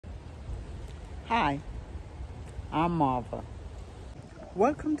Hi, I'm Marva.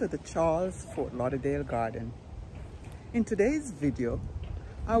 Welcome to the Charles Fort Lauderdale Garden. In today's video,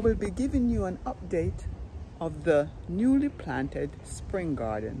 I will be giving you an update of the newly planted spring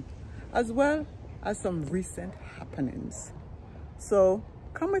garden, as well as some recent happenings. So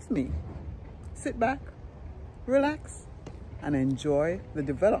come with me, sit back, relax, and enjoy the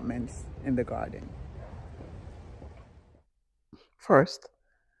developments in the garden. First,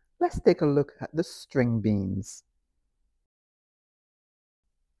 let's take a look at the string beans.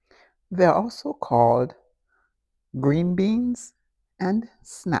 They're also called green beans and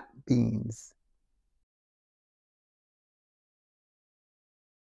snap beans.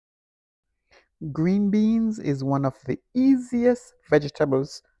 Green beans is one of the easiest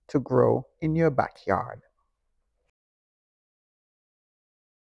vegetables to grow in your backyard.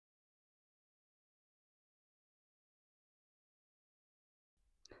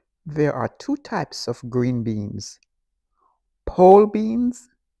 There are two types of green beans: pole beans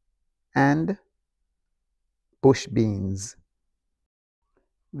and bush beans.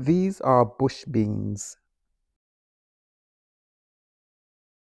 These are bush beans.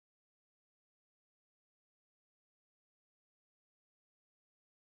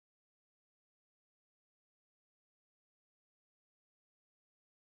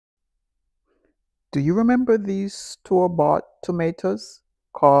 Do you remember these store-bought tomatoes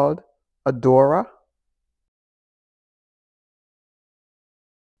called Adora?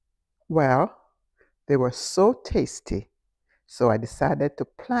 Well, they were so tasty, so I decided to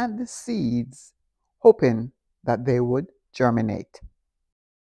plant the seeds, hoping that they would germinate.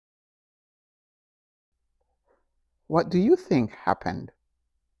 What do you think happened?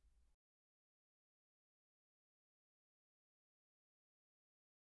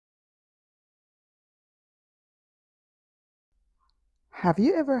 Have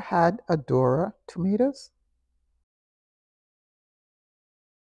you ever had Adora tomatoes?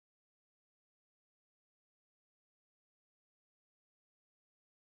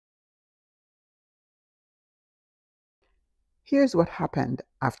 Here's what happened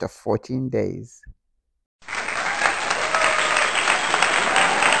after 14 days.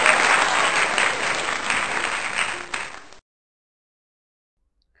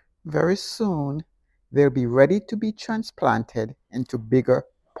 Very soon, they'll be ready to be transplanted into bigger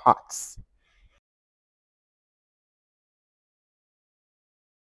pots.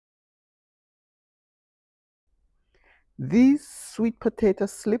 These sweet potato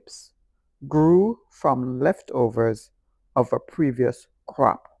slips grew from leftovers of a previous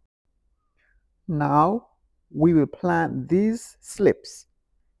crop. Now we will plant these slips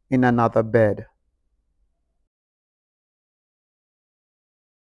in another bed.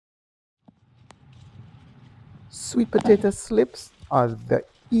 Sweet potato slips are the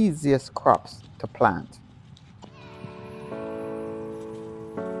easiest crops to plant.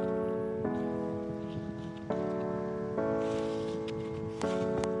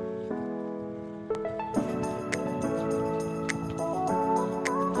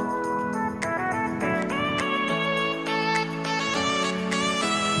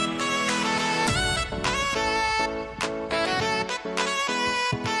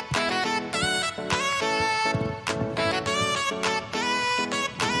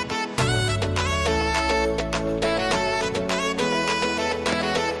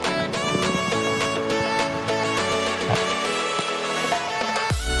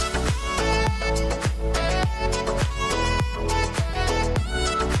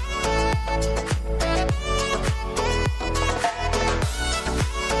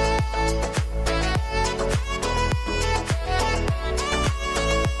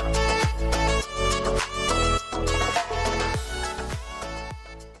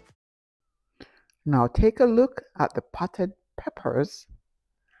 Now take a look at the potted peppers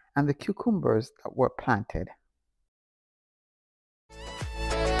and the cucumbers that were planted.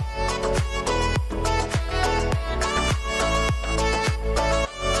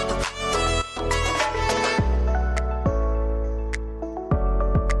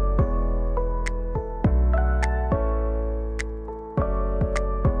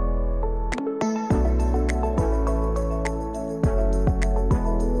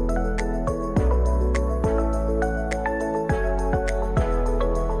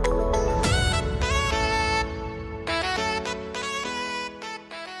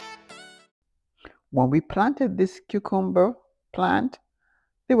 When we planted this cucumber plant,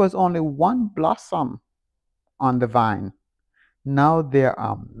 there was only one blossom on the vine. Now there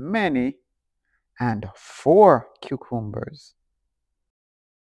are many and 4 cucumbers.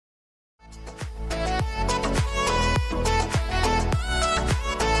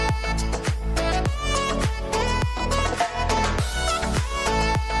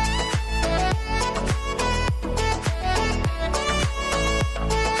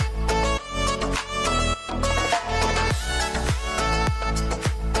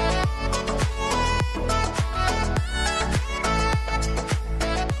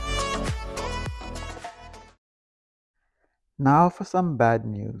 Now for some bad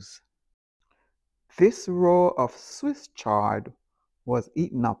news. This row of Swiss chard was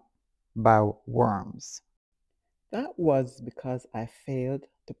eaten up by worms. That was because I failed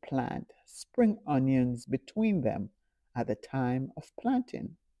to plant spring onions between them at the time of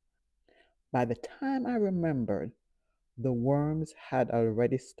planting. By the time I remembered, the worms had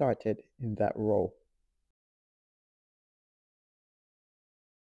already started in that row.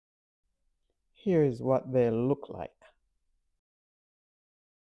 Here's what they look like.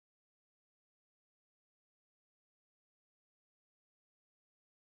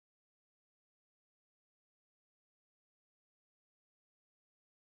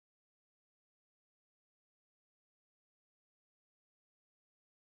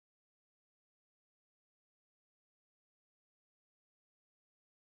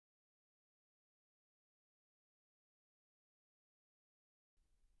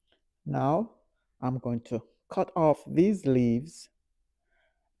 Now I'm going to cut off these leaves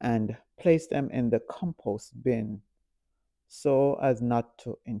and place them in the compost bin so as not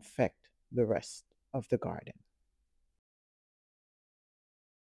to infect the rest of the garden.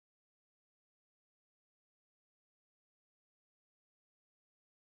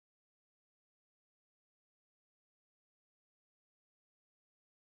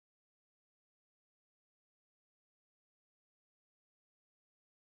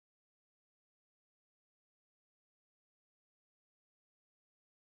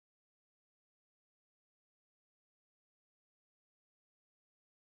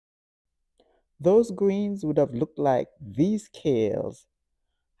 Those greens would have looked like these kales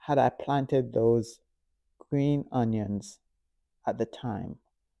had I planted those green onions at the time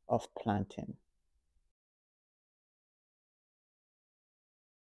of planting.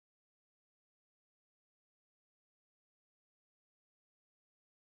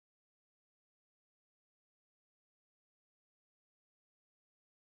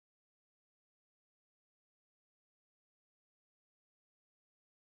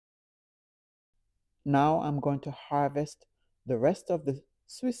 Now I'm going to harvest the rest of the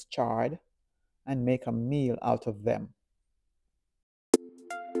Swiss chard and make a meal out of them.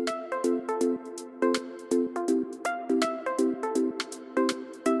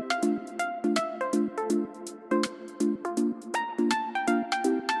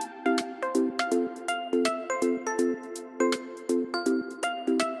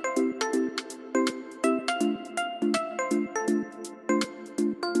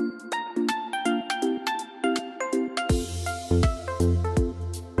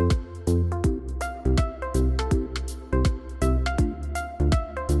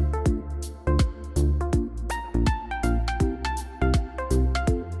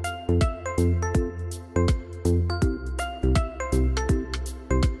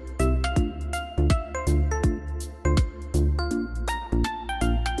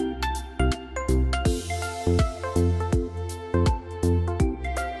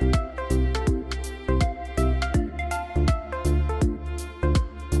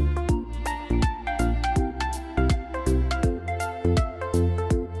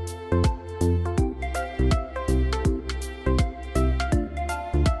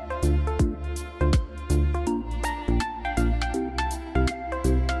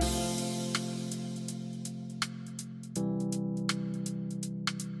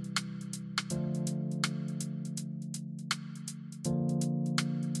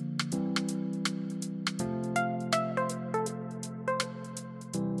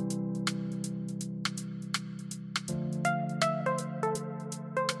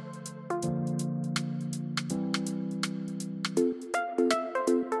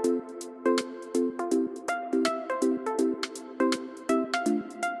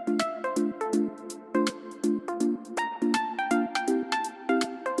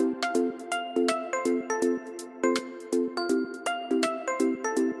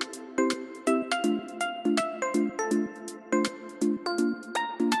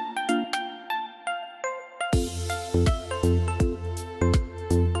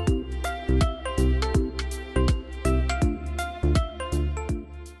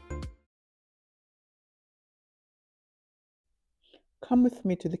 Come with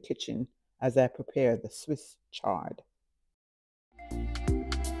me to the kitchen as I prepare the Swiss chard.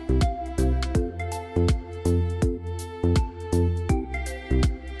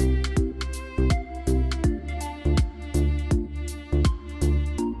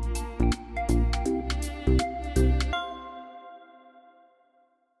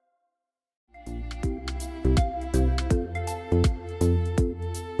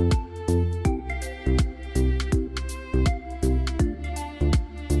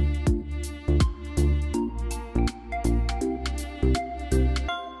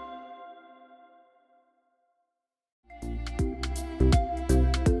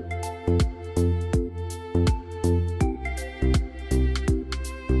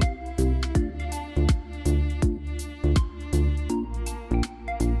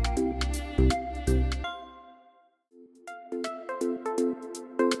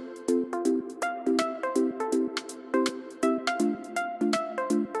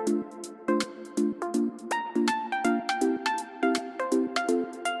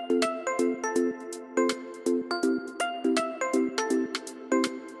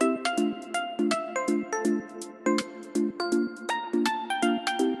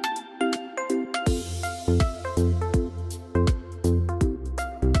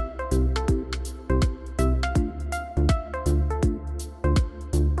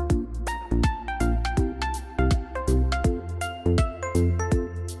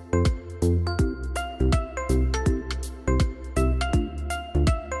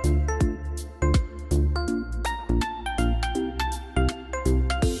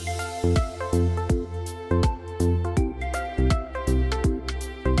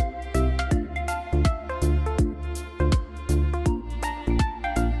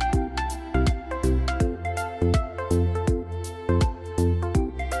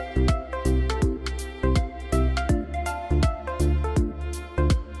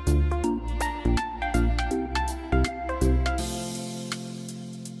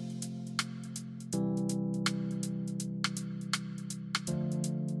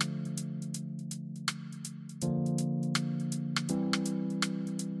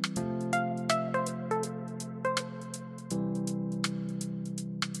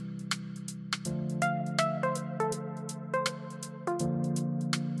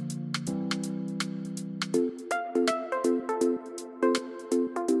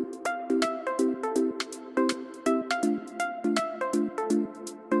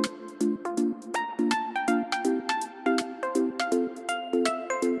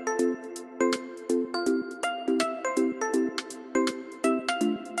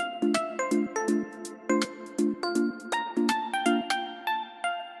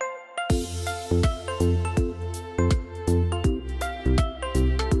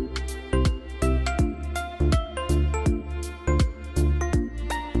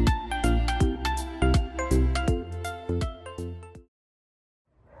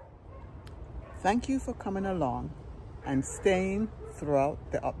 Thank you for coming along and staying throughout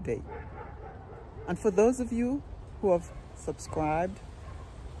the update. And for those of you who have subscribed,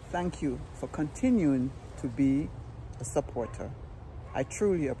 thank you for continuing to be a supporter. I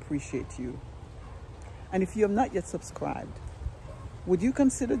truly appreciate you. And if you have not yet subscribed, would you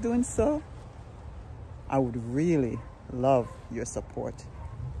consider doing so? I would really love your support.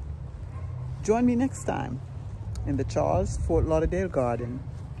 Join me next time in the Charles Fort Lauderdale Garden,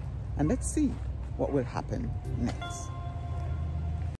 and let's see what will happen next.